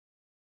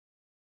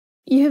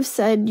You have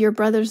said your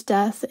brother's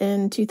death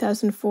in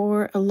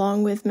 2004,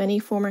 along with many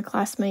former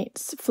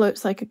classmates,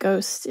 floats like a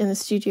ghost in the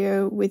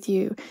studio with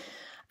you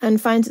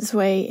and finds its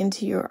way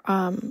into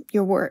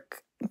your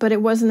work. But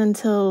it wasn't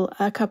until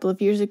a couple of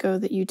years ago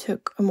that you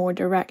took a more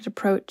direct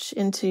approach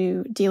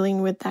into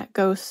dealing with that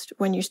ghost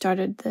when you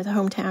started the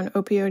hometown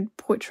opioid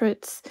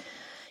portraits.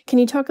 Can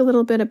you talk a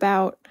little bit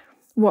about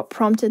what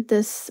prompted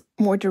this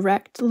more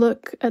direct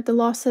look at the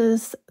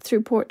losses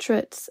through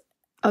portraits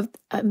of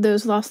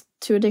those lost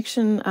to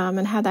addiction,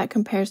 and how that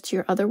compares to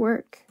your other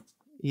work?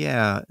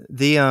 Yeah,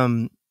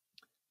 the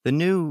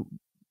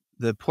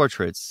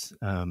portraits,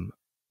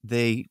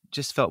 they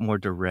just felt more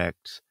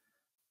direct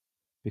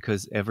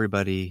because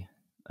everybody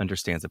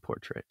understands a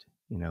portrait.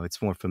 You know,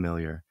 it's more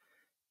familiar.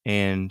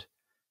 And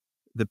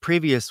the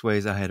previous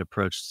ways I had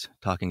approached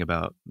talking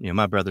about,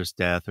 my brother's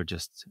death or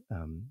just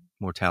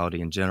mortality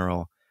in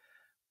general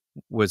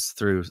was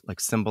through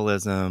like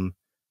symbolism,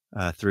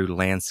 through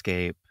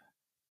landscape,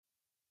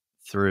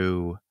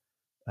 through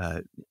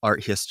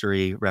art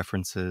history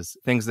references,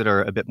 things that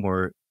are a bit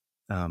more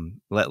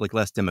like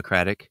less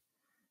democratic.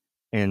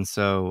 And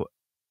so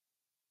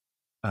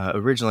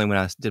originally, when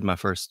I did my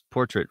first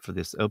portrait for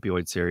this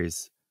opioid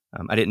series,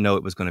 I didn't know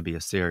it was going to be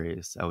a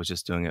series. I was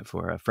just doing it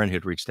for a friend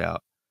who'd reached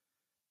out.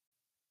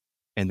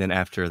 And then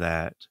after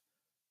that,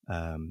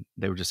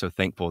 they were just so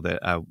thankful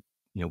that I,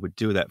 would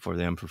do that for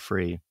them for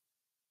free,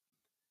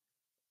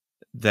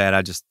 that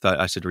I just thought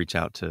I should reach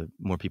out to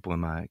more people in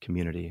my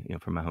community,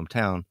 from my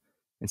hometown,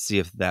 and see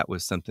if that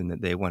was something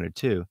that they wanted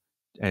too.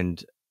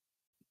 And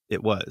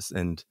it was.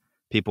 And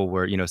people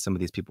were, some of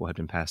these people had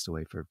been passed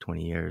away for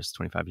 20 years,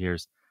 25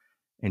 years.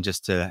 And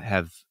just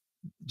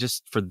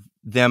for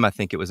them, I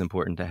think it was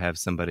important to have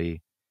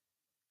somebody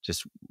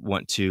just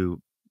want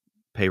to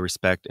pay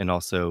respect and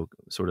also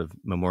sort of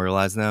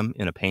memorialize them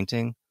in a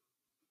painting.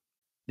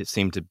 It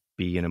seemed to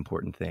be an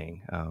important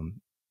thing,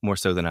 more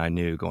so than I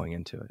knew going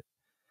into it.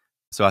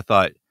 So I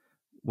thought,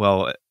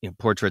 well,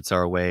 portraits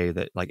are a way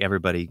that like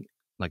everybody,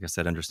 like I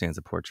said, understands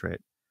a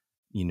portrait.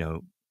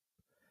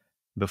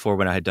 Before,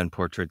 when I had done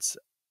portraits,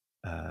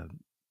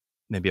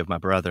 maybe of my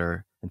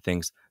brother and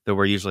things, there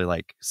were usually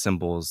like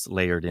symbols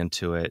layered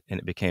into it, and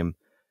it became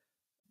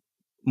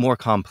more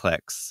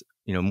complex,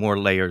 more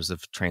layers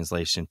of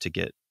translation to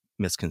get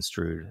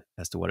misconstrued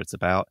as to what it's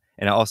about.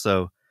 And I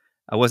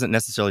wasn't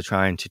necessarily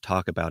trying to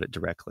talk about it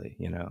directly.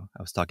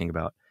 I was talking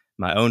about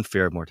my own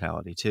fear of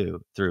mortality too,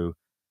 through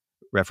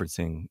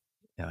referencing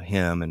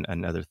him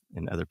and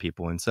other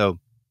people. And so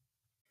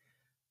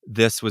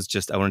this was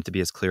just, I wanted to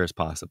be as clear as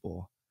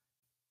possible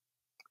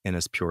and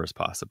as pure as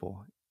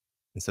possible.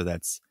 And so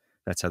that's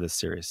how this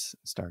series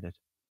started.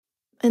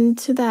 And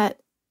to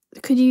that,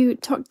 could you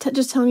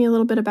just tell me a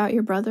little bit about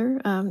your brother,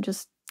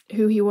 just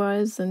who he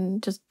was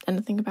and just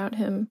anything about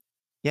him?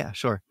 Yeah,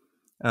 sure.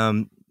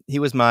 He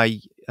was my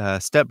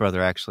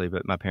stepbrother, actually,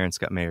 but my parents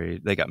got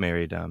married. They got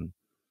married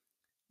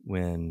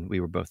when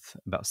we were both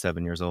about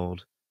 7 years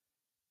old.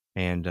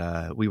 And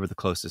we were the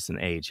closest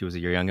in age. He was a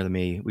year younger than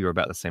me. We were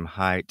about the same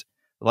height.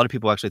 A lot of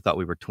people actually thought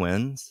we were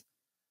twins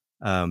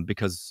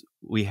because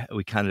we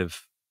kind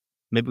of,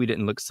 maybe we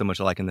didn't look so much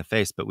alike in the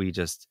face, but we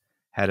just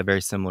had a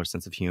very similar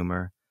sense of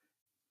humor.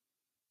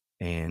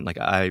 And like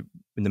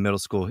in the middle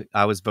school,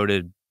 I was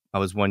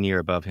 1 year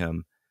above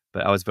him,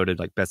 but I was voted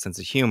like best sense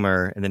of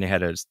humor. And then they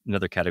had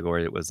another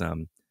category that was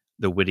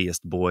the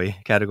wittiest boy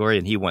category,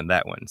 and he won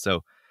that one.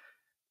 So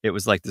it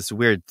was like this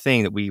weird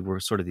thing that we were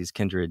sort of these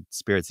kindred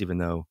spirits, even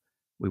though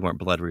we weren't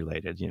blood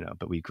related,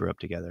 but we grew up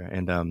together.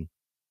 And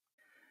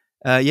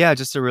yeah,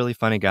 just a really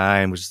funny guy,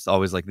 and was just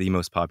always like the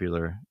most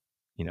popular,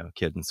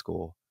 kid in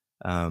school.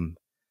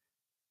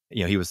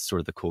 He was sort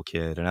of the cool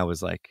kid, and I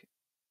was like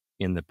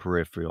in the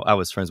peripheral. I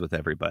was friends with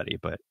everybody,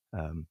 but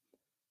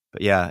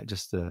yeah,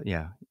 just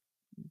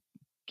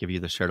give you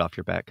the shirt off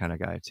your back kind of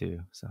guy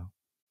too. So.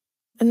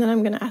 And then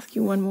I'm going to ask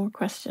you one more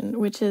question,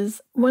 which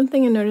is, one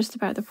thing I noticed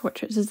about the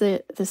portraits is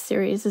that the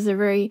series is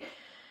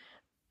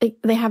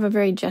they have a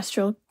very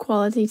gestural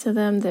quality to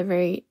them.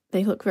 They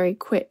look very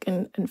quick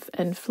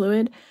and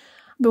fluid.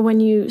 But when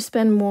you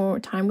spend more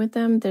time with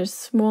them, there's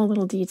small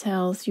little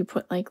details. You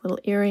put like little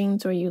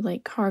earrings, or you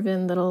like carve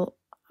in the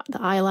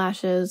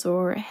eyelashes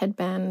or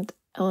headband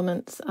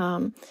elements.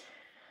 And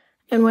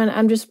when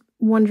I'm just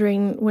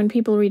wondering, when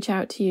people reach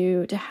out to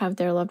you to have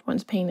their loved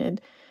ones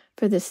painted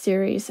for this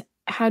series,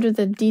 how do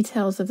the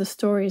details of the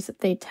stories that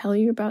they tell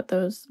you about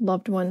those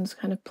loved ones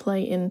kind of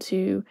play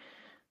into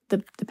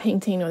the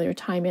painting, or their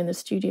time in the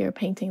studio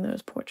painting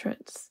those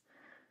portraits?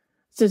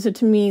 So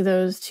to me,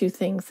 those two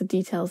things, the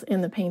details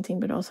in the painting,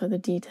 but also the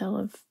detail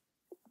of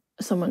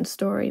someone's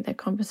story, that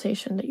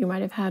conversation that you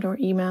might have had or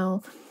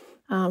email,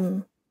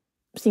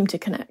 seem to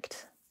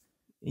connect.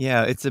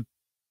 Yeah, it's a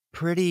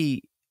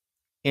pretty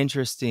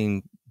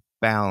interesting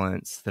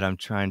balance that I'm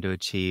trying to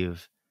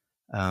achieve.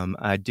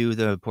 I do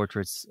the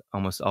portraits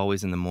almost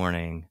always in the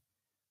morning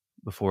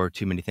before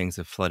too many things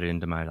have flooded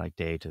into my like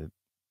day to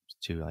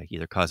like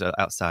either cause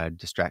outside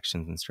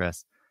distractions and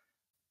stress.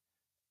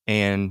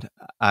 And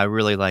I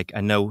really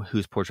I know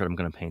whose portrait I'm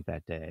going to paint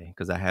that day,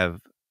 because I have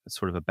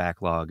sort of a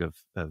backlog of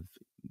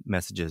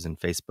messages in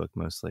Facebook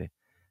mostly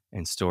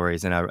and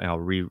stories, and I'll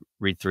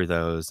read through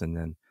those, and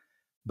then,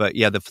 but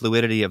yeah, the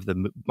fluidity of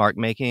the mark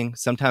making.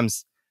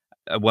 Sometimes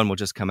one will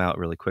just come out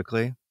really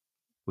quickly,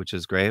 which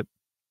is great,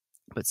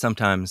 but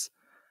sometimes,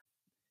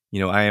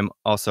 I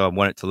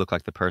want it to look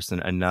like the person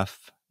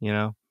enough.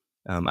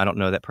 I don't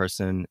know that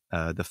person.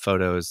 The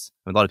photos,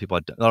 a lot of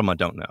them I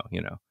don't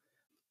know.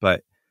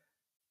 But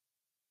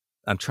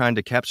I'm trying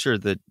to capture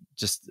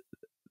just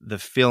the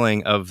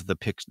feeling of the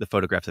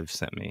photograph they've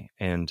sent me,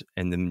 and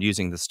then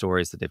using the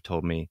stories that they've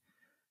told me.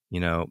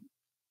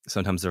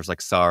 Sometimes there's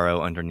like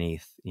sorrow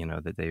underneath,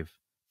 that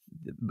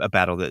a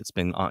battle that's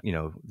been on,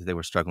 that they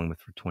were struggling with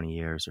for 20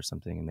 years or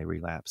something, and they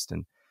relapsed.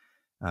 And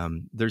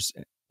there's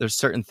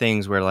certain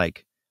things where,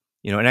 like,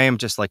 and I am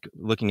just like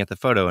looking at the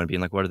photo and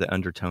being like, what are the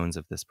undertones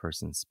of this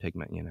person's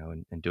pigment,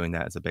 and doing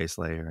that as a base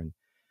layer.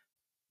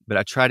 But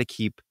I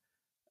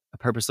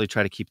purposely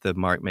try to keep the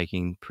mark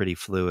making pretty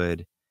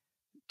fluid,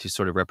 to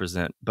sort of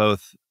represent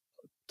both,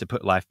 to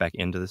put life back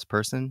into this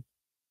person,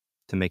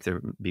 to make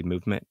there be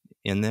movement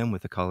in them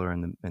with the color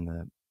and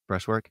the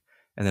brushwork,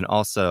 and then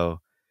also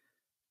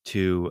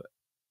to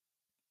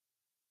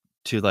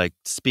like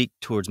speak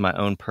towards my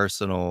own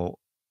personal,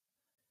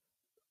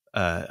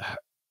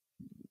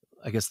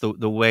 I guess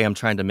the way I'm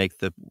trying to make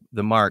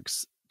the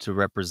marks to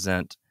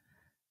represent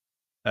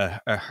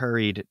a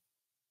hurried.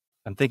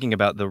 I'm thinking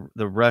about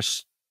the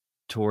rush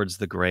towards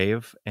the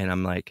grave, and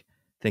I'm like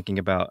thinking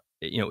about,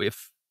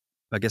 if,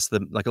 I guess,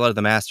 like a lot of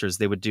the masters,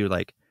 they would do,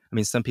 like, I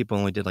mean, some people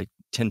only did like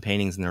 10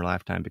 paintings in their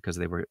lifetime because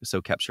they were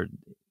so captured,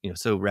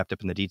 so wrapped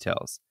up in the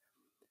details.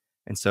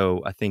 And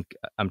so I think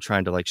I'm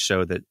trying to like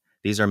show that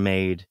these are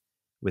made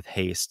with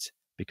haste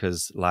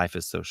because life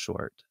is so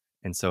short.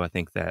 And so I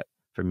think that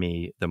for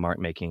me, the mark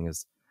making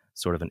is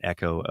sort of an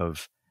echo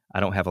of, I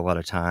don't have a lot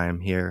of time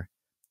here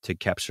to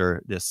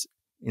capture this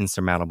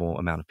insurmountable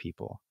amount of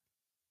people,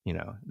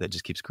 that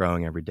just keeps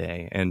growing every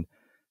day. And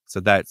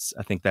so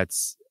I think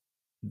that's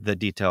the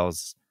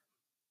details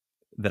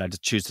that I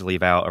just choose to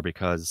leave out are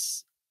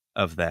because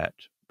of that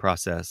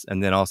process.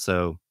 And then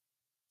also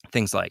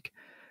things like,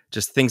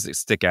 just things that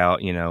stick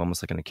out,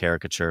 almost like in a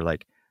caricature,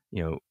 like,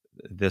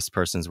 this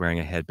person's wearing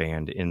a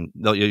headband, and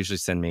they'll usually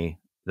send me,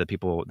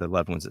 the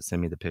loved ones that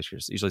send me the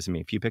pictures, usually send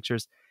me a few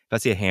pictures. If I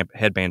see a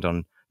headband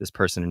on this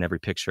person in every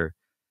picture,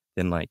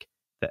 then like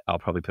that, I'll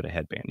probably put a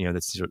headband,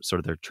 that's sort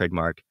of their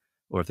trademark.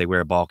 Or if they wear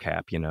a ball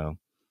cap,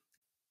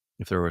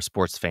 if they're a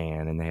sports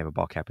fan and they have a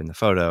ball cap in the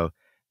photo,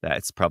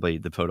 that's probably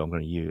the photo I'm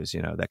going to use,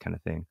 that kind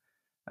of thing.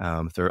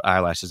 If their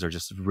eyelashes are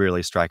just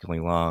really strikingly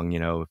long,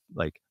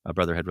 like my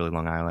brother had really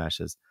long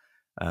eyelashes.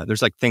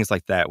 There's like things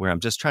like that where I'm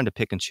just trying to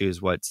pick and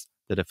choose what's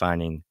the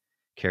defining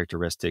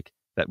characteristic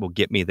that will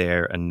get me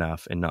there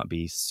enough and not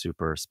be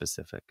super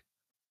specific.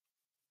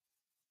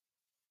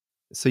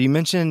 So you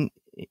mentioned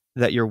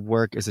that your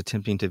work is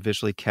attempting to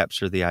visually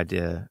capture the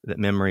idea that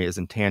memory is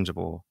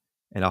intangible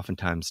and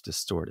oftentimes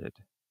distorted.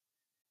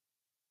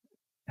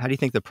 How do you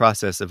think the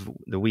process of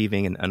the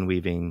weaving and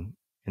unweaving,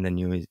 and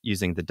then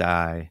using the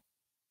dye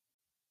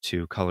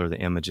to color the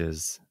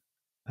images,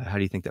 how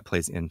do you think that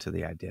plays into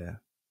the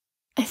idea?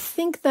 I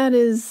think that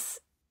is,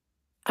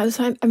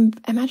 so I'm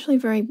actually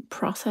very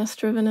process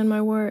driven in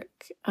my work.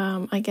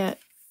 I get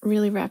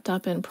really wrapped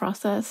up in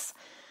process,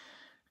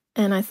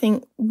 and I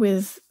think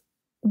with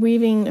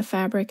weaving a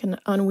fabric and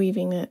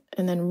unweaving it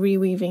and then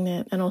reweaving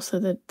it, and also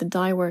the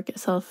dye work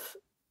itself,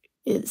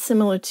 it's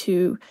similar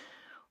to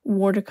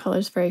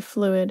watercolors, very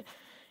fluid.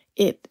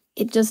 It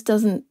just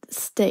doesn't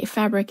stay.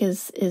 Fabric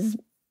is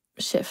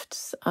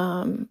shifts,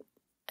 and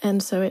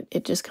so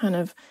it just kind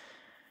of,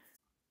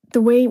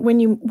 the way when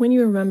you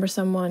remember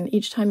someone,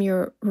 each time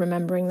you're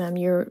remembering them,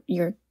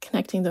 you're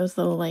connecting those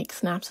little like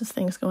synapses,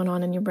 things going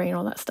on in your brain,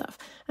 all that stuff.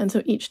 And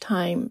so each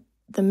time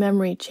the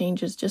memory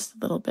changes just a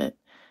little bit,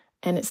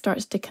 and it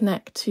starts to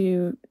connect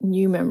to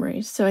new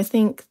memories. So I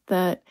think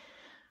that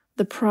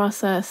the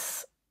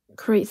process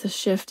creates a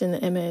shift in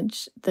the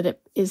image, that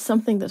it is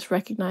something that's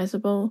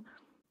recognizable,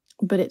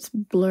 but it's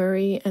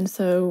blurry. And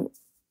so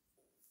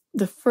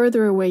the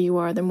further away you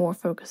are, the more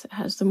focus it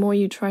has. The more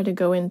you try to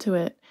go into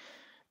it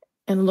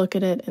and look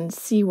at it and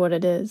see what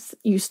it is,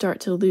 you start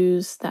to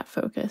lose that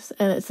focus.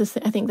 And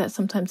I think that's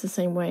sometimes the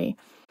same way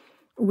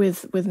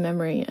with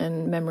memory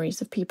and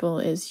memories of people,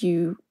 is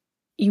you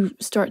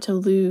start to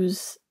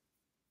lose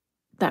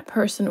that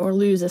person, or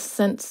lose a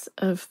sense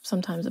of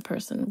sometimes a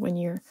person when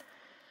you're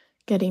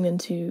getting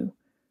into,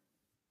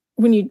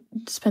 when you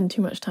spend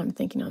too much time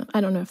thinking on it.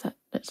 I don't know if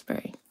that's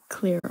very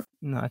clear.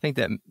 No, I think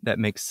that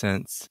makes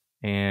sense,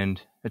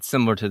 and it's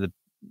similar to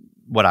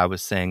what I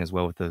was saying as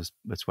well with those.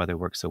 That's why they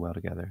work so well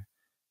together.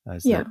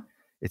 Yeah,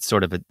 it's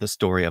sort of the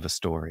story of a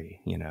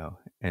story,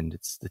 and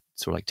it's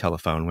sort of like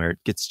Telephone, where it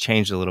gets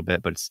changed a little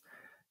bit, but it's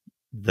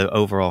the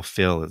overall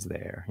feel is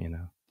there,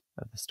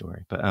 of the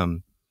story. But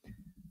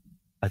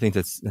I think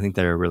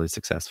they're really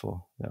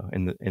successful, though,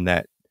 in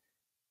that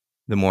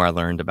the more I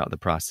learned about the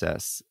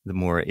process, the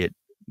more it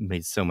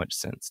made so much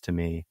sense to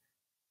me.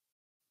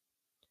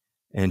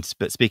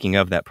 But speaking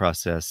of that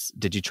process,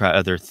 did you try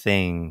other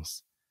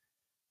things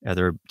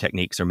other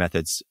techniques or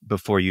methods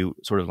before you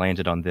sort of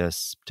landed on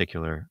this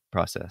particular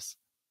process?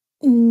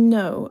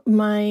 No,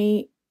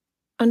 my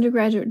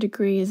undergraduate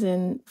degree is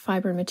in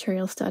fiber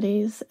material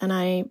studies, and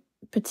I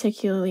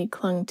particularly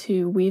clung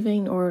to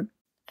weaving or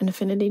an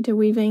affinity to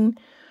weaving.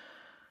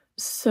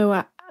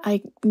 So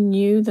I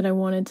knew that I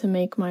wanted to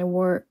make my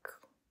work.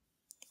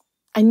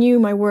 I knew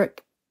my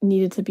work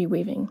needed to be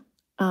weaving.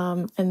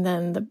 And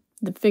then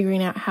the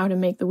figuring out how to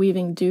make the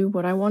weaving do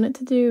what I wanted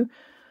to do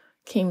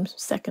came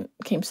second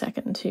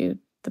to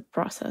the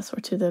process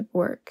or to the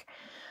work,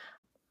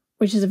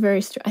 which is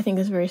I think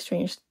is a very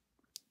strange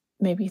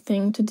maybe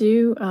thing to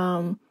do.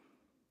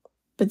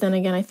 But then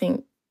again, I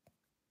think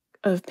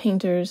of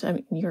painters. I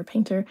mean, you're a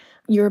painter.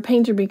 You're a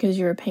painter because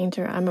you're a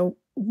painter. I'm a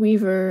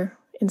weaver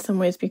in some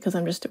ways because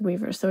I'm just a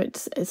weaver. So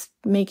it's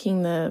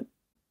making the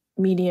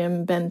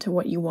medium bend to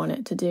what you want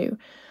it to do.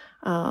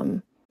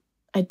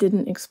 I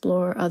didn't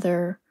explore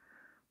other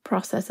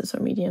processes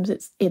or mediums.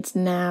 It's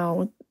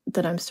now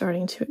that I'm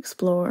starting to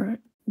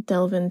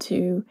delve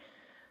into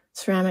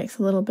ceramics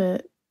a little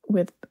bit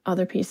with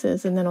other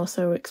pieces, and then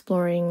also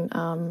exploring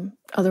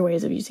other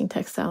ways of using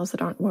textiles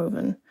that aren't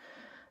woven.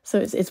 So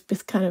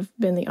it's kind of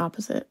been the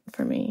opposite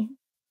for me.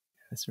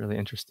 That's really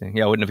interesting.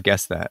 Yeah, I wouldn't have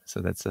guessed that.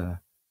 So that's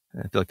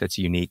I feel like that's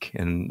unique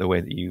in the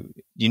way that you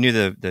knew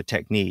the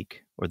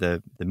technique or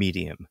the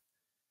medium,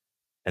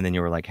 and then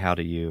you were like, how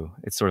do you?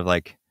 It's sort of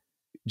like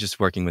just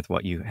working with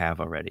what you have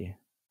already.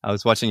 I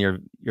was watching your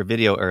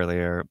video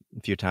earlier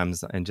a few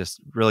times and just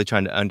really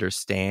trying to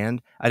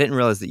understand. I didn't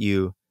realize that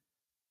you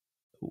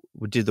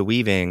would do the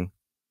weaving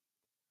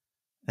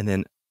and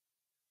then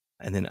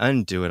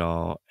undo it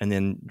all and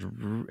then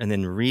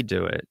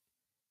redo it.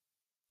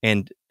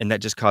 And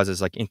that just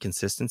causes like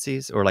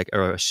inconsistencies or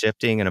a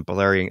shifting and a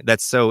blurring.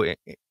 That's so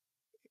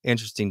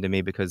interesting to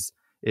me because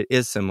it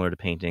is similar to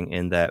painting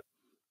in that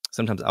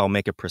sometimes I'll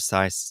make a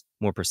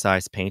more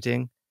precise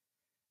painting,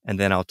 and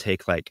then I'll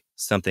take like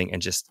something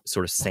and just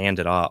sort of sand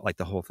it off, like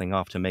the whole thing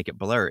off to make it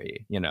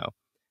blurry, you know?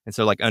 And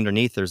so like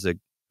underneath there's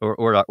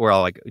or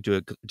I'll like do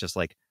it just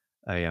like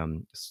a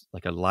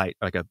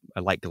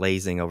light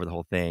glazing over the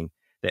whole thing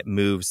that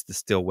moves the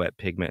still wet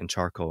pigment and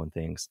charcoal and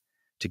things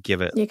to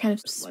give it. Yeah, kind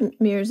of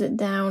smears it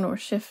down or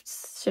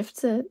shifts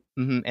it.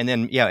 Mm-hmm. And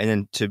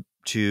then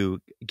to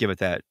give it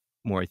that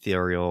more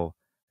ethereal,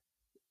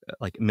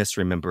 like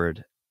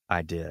misremembered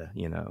idea,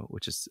 you know,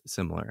 which is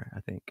similar,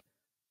 I think.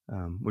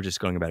 We're just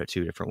going about it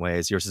two different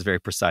ways. Yours is very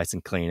precise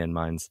and clean, and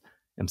mine's,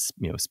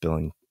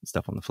 spilling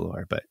stuff on the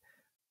floor. But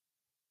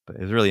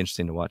it was really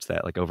interesting to watch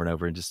that like over and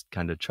over and just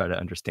kind of try to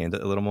understand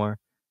it a little more.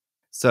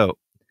 So,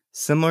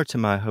 similar to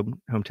my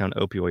hometown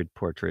opioid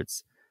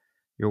portraits,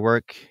 your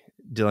work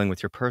dealing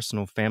with your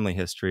personal family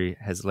history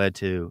has led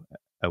to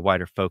a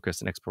wider focus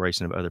and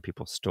exploration of other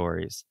people's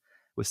stories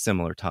with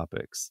similar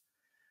topics.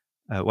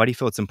 Why do you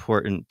feel it's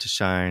important to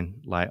shine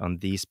light on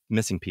these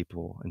missing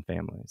people and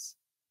families?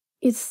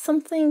 It's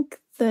something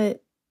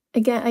that,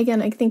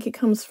 again, I think it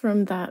comes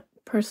from that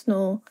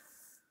personal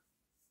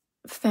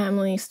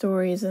family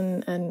stories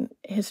and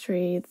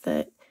history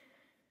that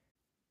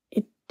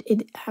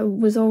I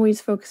was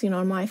always focusing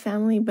on my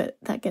family, but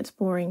that gets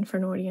boring for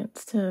an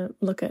audience to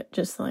look at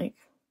just like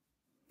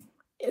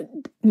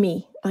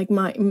me, like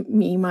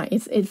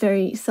it's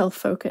very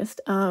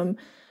self-focused.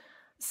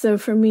 So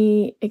for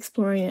me,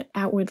 exploring it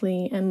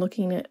outwardly and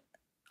looking at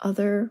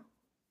other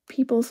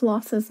people's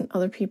losses and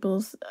other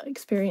people's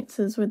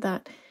experiences with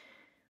that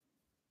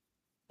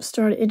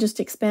it just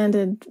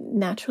expanded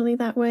naturally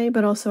that way.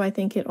 But also I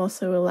think it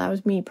also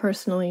allows me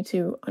personally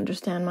to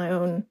understand my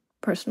own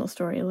personal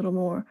story a little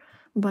more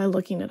by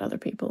looking at other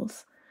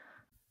people's.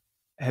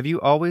 Have you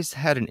always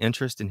had an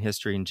interest in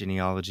history and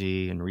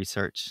genealogy and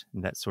research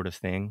and that sort of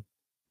thing?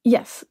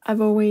 Yes,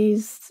 I've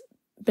always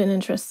been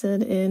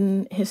interested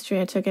in history.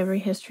 I took every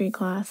history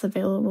class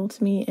available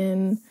to me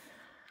in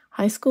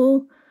high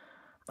school.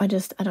 I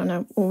don't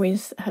know,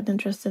 always had an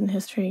interest in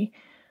history.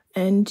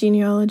 And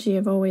genealogy,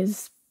 I've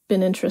always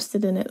been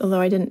interested in it,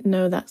 although I didn't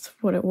know that's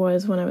what it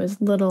was when I was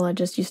little. I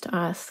just used to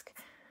ask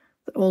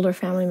the older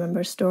family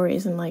members'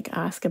 stories and like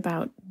ask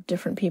about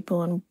different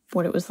people and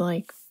what it was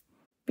like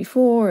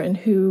before, and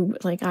who,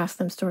 like, ask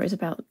them stories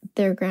about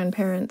their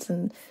grandparents.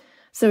 And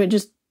so it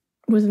just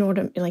was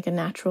like a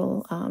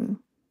natural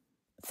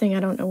thing. I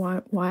don't know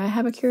why I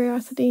have a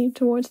curiosity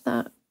towards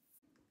that.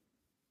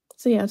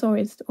 So yeah, it's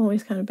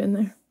always kind of been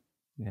there.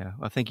 Yeah,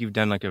 I think you've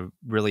done like a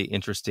really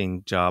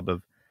interesting job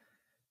of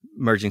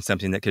merging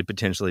something that could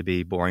potentially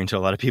be boring to a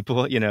lot of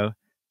people, you know,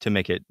 to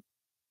make it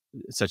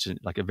such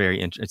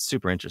it's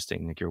super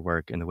interesting, like your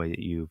work and the way that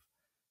your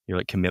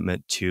like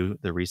commitment to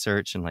the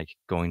research and like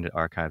going to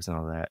archives and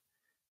all that,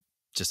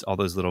 just all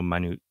those little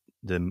minute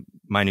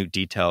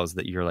details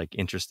that you're like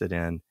interested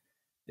in.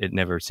 It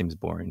never seems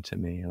boring to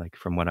me, like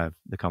from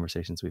the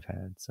conversations we've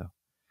had. So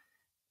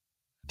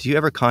do you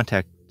ever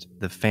contact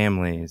the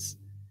families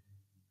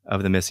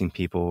of the missing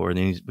people or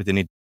with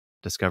any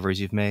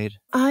discoveries you've made?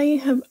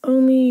 I have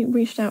only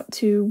reached out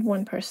to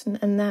one person,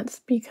 and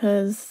that's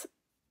because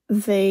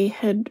they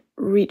had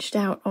reached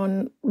out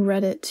on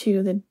Reddit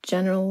to the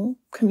general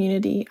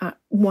community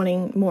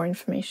wanting more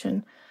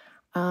information.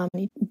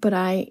 But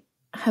I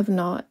have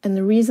not. And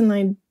the reason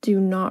I do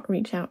not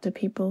reach out to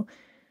people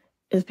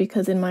is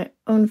because in my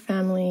own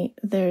family,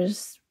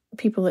 there's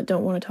people that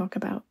don't want to talk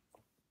about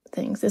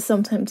things.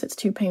 Sometimes it's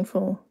too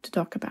painful to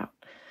talk about.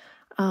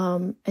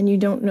 And you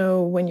don't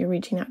know when you're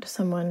reaching out to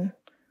someone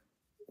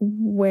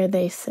where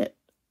they sit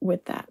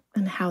with that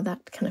and how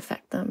that can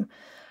affect them.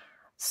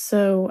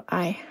 So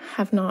I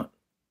have not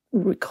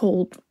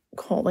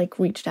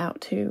reached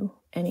out to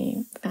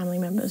any family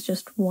members,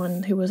 just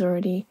one who was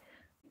already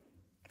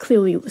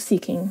clearly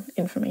seeking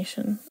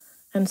information.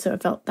 And so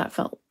that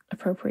felt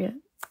appropriate.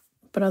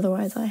 But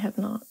otherwise, I have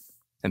not.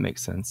 That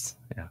makes sense.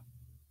 Yeah.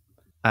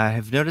 I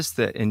have noticed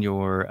that in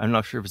I'm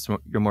not sure if it's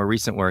your more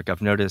recent work,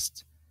 I've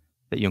noticed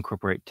that you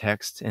incorporate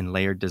text and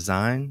layered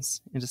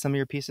designs into some of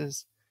your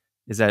pieces.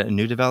 Is that a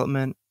new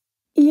development?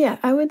 Yeah,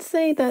 I would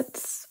say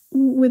that's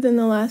within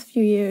the last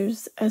few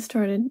years, I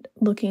started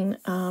looking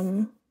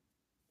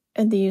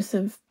at the use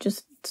of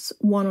just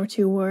one or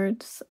two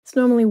words. It's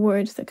normally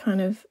words that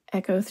kind of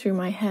echo through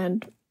my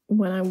head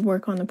when I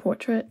work on the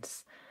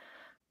portraits.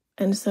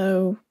 And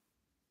so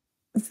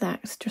that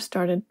just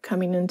started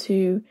coming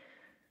into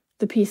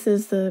the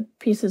pieces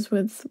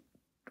with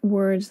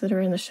words that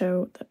are in the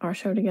show, that our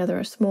show together,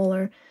 are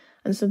smaller.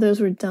 And so those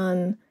were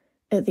done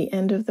at the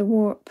end of the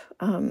warp.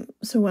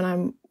 So when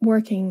I'm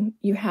working,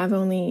 you have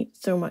only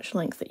so much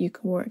length that you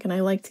can work. And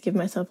I like to give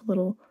myself a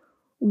little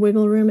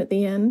wiggle room at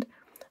the end.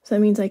 So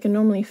that means I can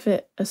normally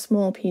fit a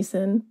small piece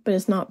in, but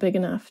it's not big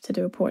enough to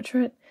do a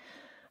portrait.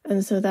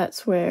 And so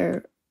that's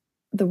where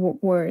the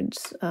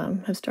words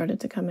have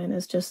started to come in,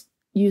 is just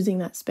using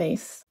that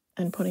space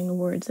and putting the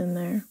words in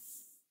there.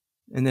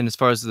 And then as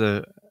far as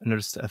I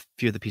noticed a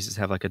few of the pieces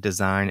have like a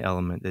design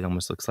element that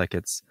almost looks like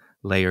it's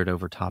layered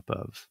over top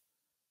of.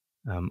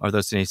 Are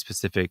those any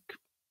specific,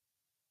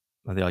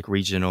 are they like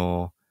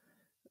regional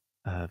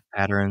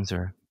patterns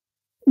or?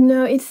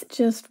 No, it's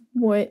just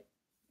what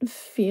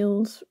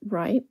feels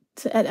right.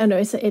 I don't know.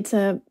 It's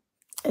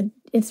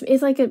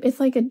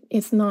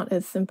not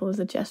as simple as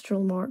a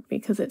gestural mark,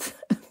 because it's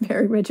a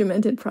very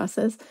regimented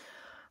process,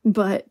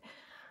 but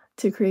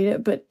to create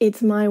it. But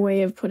it's my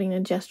way of putting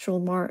a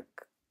gestural mark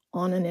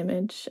on an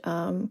image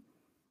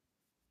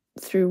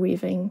through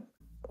weaving,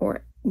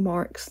 or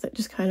marks that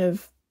just kind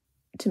of,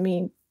 to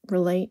me,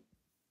 relate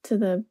to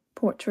the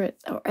portrait.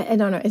 Or, I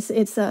don't know.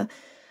 It's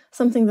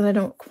something that I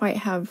don't quite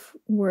have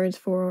words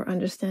for or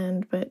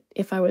understand. But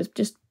if I was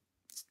just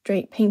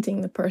straight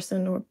painting the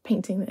person or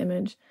painting the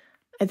image,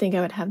 I think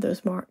I would have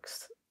those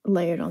marks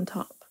layered on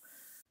top,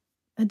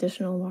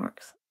 additional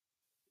marks.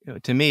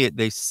 To me,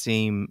 they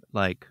seem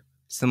like,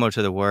 similar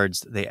to the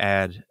words, they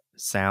add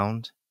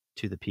sound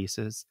to the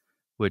pieces,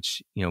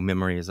 which,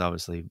 memory is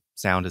obviously,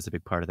 sound is a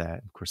big part of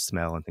that, of course,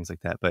 smell and things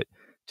like that. But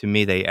to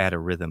me, they add a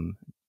rhythm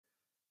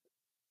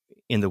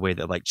in the way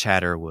that like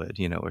chatter would,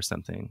 or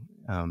something.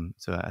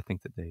 So I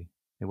think that they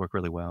work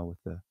really well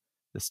with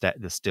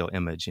the still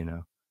image,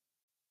 to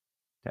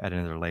add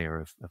another layer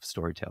of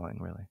storytelling,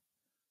 really.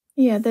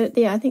 Yeah,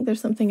 I think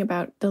there's something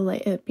about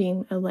it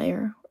being a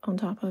layer on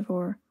top of,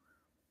 or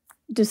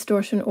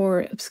distortion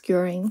or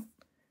obscuring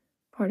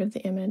part of the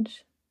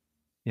image.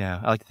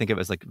 Yeah, I like to think of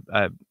it as like,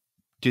 I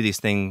do these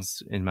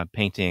things in my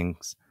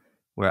paintings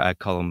where I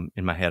call them,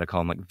 in my head, I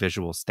call them like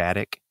visual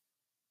static,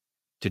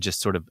 to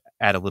just sort of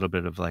add a little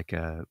bit of like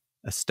a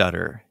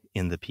stutter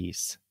in the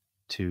piece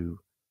to,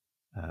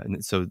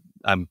 and so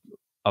I'm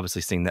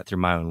obviously seeing that through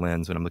my own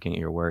lens when I'm looking at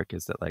your work,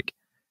 is that like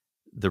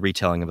the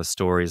retelling of a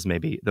story is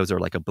maybe, those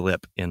are like a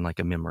blip in like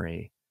a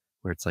memory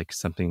where it's like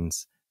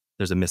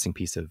there's a missing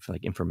piece of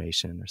like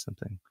information or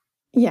something.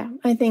 Yeah,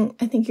 I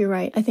think you're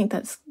right. I think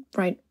that's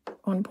right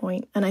on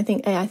point. And I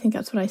think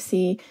that's what I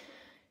see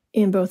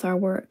in both our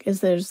work, is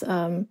there's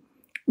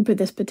with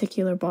this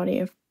particular body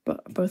of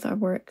both our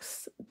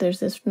works, there's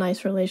this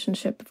nice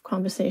relationship of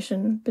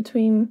conversation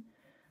between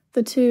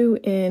the two,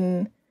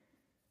 in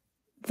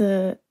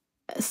the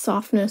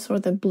softness or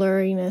the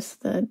blurriness,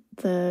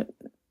 the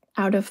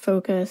out of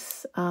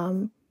focus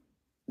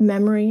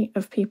memory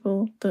of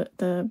people, but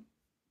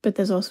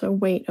there's also a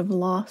weight of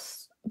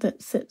loss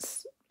that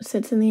sits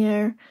in the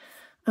air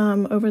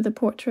over the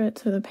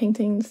portraits or the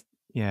paintings.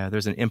 Yeah,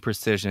 there's an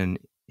imprecision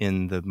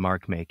in the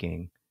mark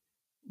making,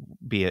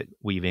 be it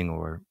weaving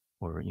or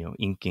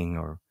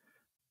inking,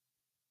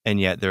 and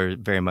yet they're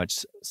very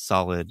much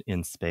solid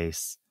in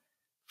space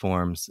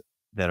forms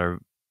that are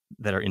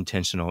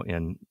intentional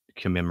in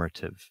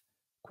commemorative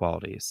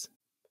qualities.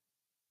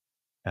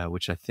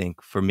 Which I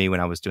think, for me, when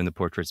I was doing the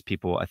portraits,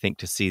 people, I think,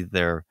 to see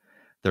their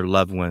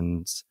loved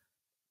ones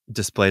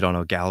displayed on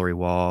a gallery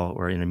wall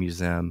or in a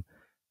museum,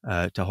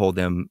 to hold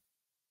them,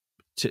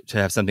 to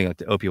have something like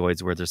the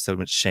opioids, where there's so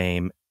much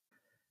shame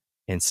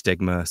and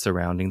stigma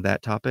surrounding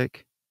that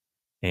topic.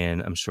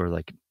 And I'm sure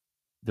like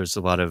there's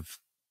a lot of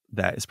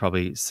that is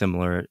probably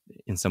similar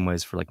in some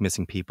ways for like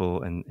missing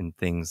people and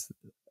things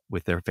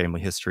with their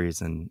family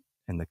histories, and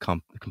the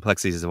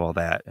complexities of all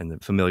that, and the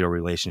familial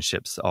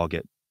relationships all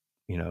get,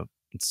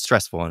 it's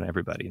stressful on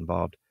everybody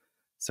involved.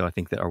 So I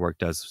think that our work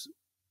does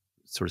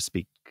sort of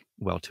speak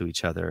well to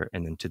each other,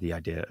 and then to the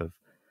idea of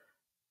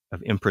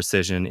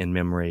imprecision in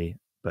memory,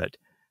 but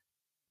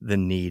the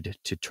need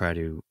to try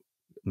to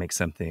make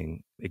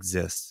something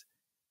exist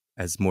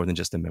as more than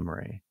just a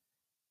memory,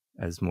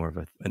 as more of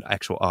an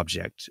actual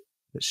object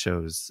that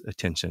shows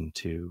attention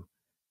to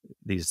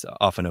these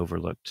often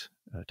overlooked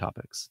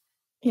topics.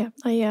 Yeah,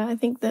 I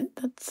think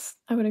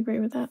I would agree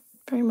with that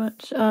very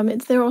much.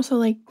 There are also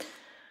like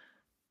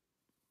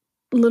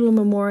little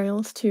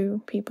memorials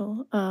to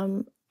people,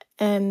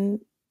 and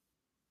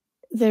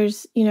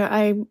there's,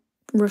 I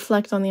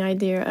reflect on the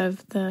idea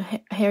of the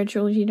hair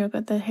jewelry,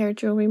 about the hair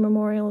jewelry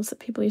memorials that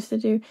people used to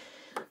do.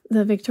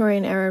 The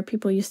Victorian era,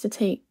 people used to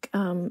take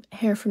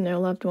hair from their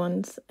loved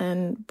ones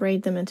and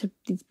braid them into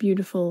these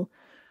beautiful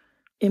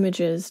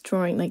images,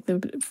 drawing like the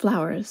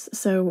flowers.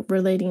 So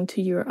relating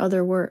to your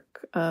other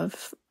work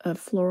of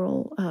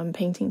floral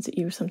paintings that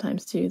you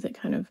sometimes do, that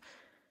kind of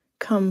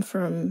come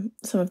from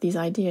some of these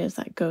ideas,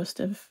 that ghost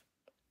of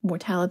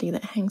mortality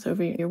that hangs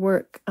over your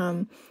work.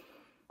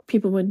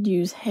 People would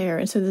use hair,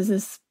 and so there's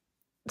this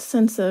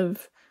sense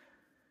of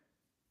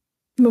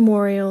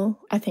memorial,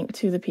 I think,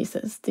 to the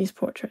pieces, these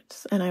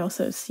portraits, and I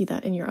also see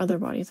that in your other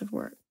bodies of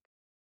work.